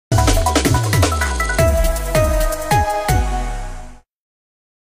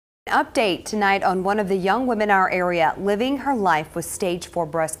Update tonight on one of the young women in our area living her life with stage 4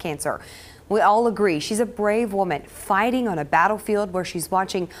 breast cancer. We all agree she's a brave woman fighting on a battlefield where she's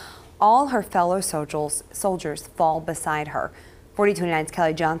watching all her fellow soldiers fall beside her. 4029's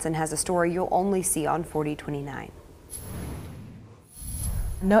Kelli Johnson has a story you'll only see on 4029.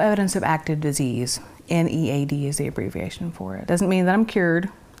 No evidence of active disease. NEAD is the abbreviation for it. Doesn't mean that I'm cured.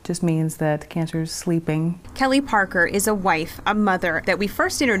 Just means that the cancer is sleeping. Kelli Parker is a wife, a mother that we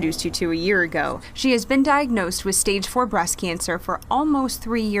first introduced you to a year ago. She has been diagnosed with stage 4 breast cancer for almost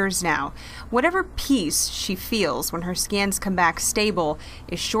 3 years now. Whatever peace she feels when her scans come back stable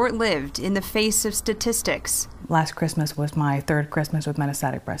is short-lived in the face of statistics. Last Christmas was my third Christmas with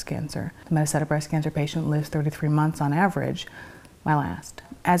metastatic breast cancer. The metastatic breast cancer patient lives 33 months on average. My last.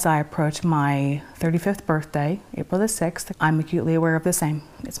 As I approach my 35th birthday, April the 6th, I'm acutely aware of the same.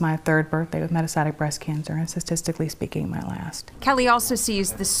 It's my third birthday with metastatic breast cancer and statistically speaking, my last. Kelli also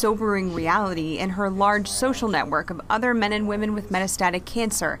sees the sobering reality in her large social network of other men and women with metastatic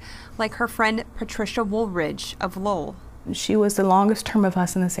cancer, like her friend Patricia Woolridge of Lowell. She was the longest term of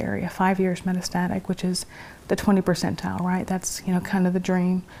us in this area, 5 years metastatic, which is the 20 percentile, right? That's, kind of the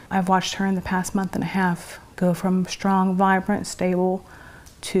dream. I've watched her in the past month and a half go from strong, vibrant, stable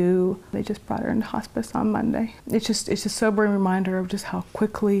to they just brought her into hospice on Monday. It's just a sobering reminder of just how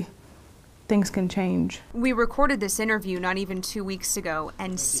quickly things can change. We recorded this interview not even 2 weeks ago,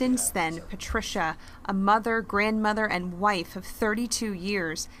 and since then, Patricia, a mother, grandmother, and wife of 32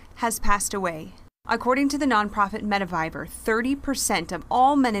 years, has passed away. According to the nonprofit Mediviver, 30% of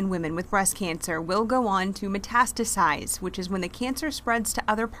all men and women with breast cancer will go on to metastasize, which is when the cancer spreads to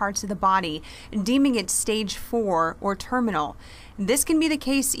other parts of the body, deeming it stage 4 or terminal. This can be the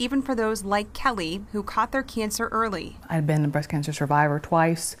case even for those like Kelli, who caught their cancer early. I'd been a breast cancer survivor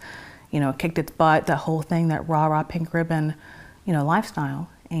twice, kicked its butt, the whole thing, that rah-rah pink ribbon, lifestyle.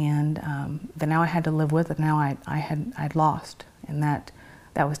 And then now I had to live with it. Now I'd lost, and that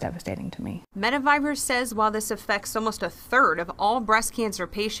was devastating to me. Mediviver says while this affects almost a third of all breast cancer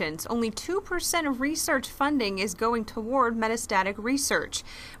patients, only 2% of research funding is going toward metastatic research,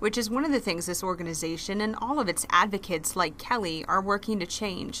 which is one of the things this organization and all of its advocates like Kelli are working to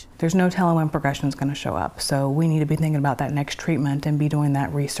change. There's no telling when progression is going to show up, so we need to be thinking about that next treatment and be doing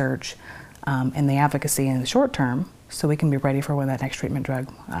that research and the advocacy in the short term, so we can be ready for when that next treatment drug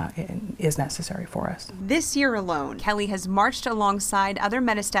is necessary for us. This year alone, Kelli has marched alongside other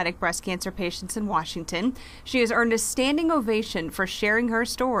metastatic breast cancer patients in Washington. She has earned a standing ovation for sharing her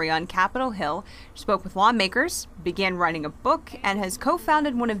story on Capitol Hill. She spoke with lawmakers, began writing a book, and has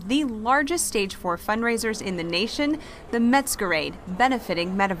co-founded one of the largest stage 4 fundraisers in the nation, the Metzgerade,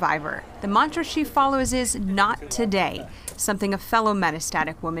 benefiting Mediviver. The mantra she follows is "not today," something a fellow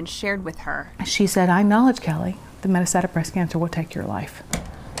metastatic woman shared with her. She said, "I acknowledge, Kelli, the metastatic breast cancer will take your life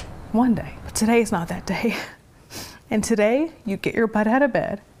one day, but today is not that day." And today, you get your butt out of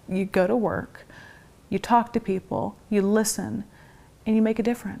bed, you go to work, you talk to people, you listen, and you make a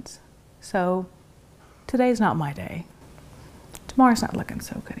difference. So today's not my day. Tomorrow's not looking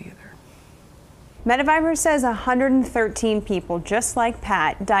so good either. Mediviver says 113 people just like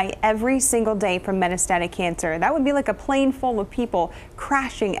Pat die every single day from metastatic cancer. That would be like a plane full of people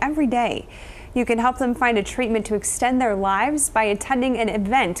crashing every day. You can help them find a treatment to extend their lives by attending an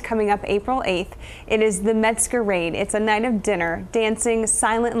event coming up April 8th. It is the Metzgerade. It's a night of dinner, dancing,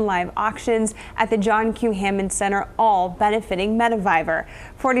 silent and live auctions at the John Q. Hammond Center, all benefiting Mediviver.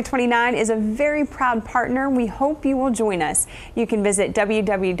 4029 is a very proud partner. We hope you will join us. You can visit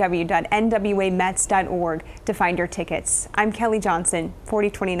www.nwamets.org to find your tickets. I'm Kelli Johnson,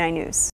 4029 News.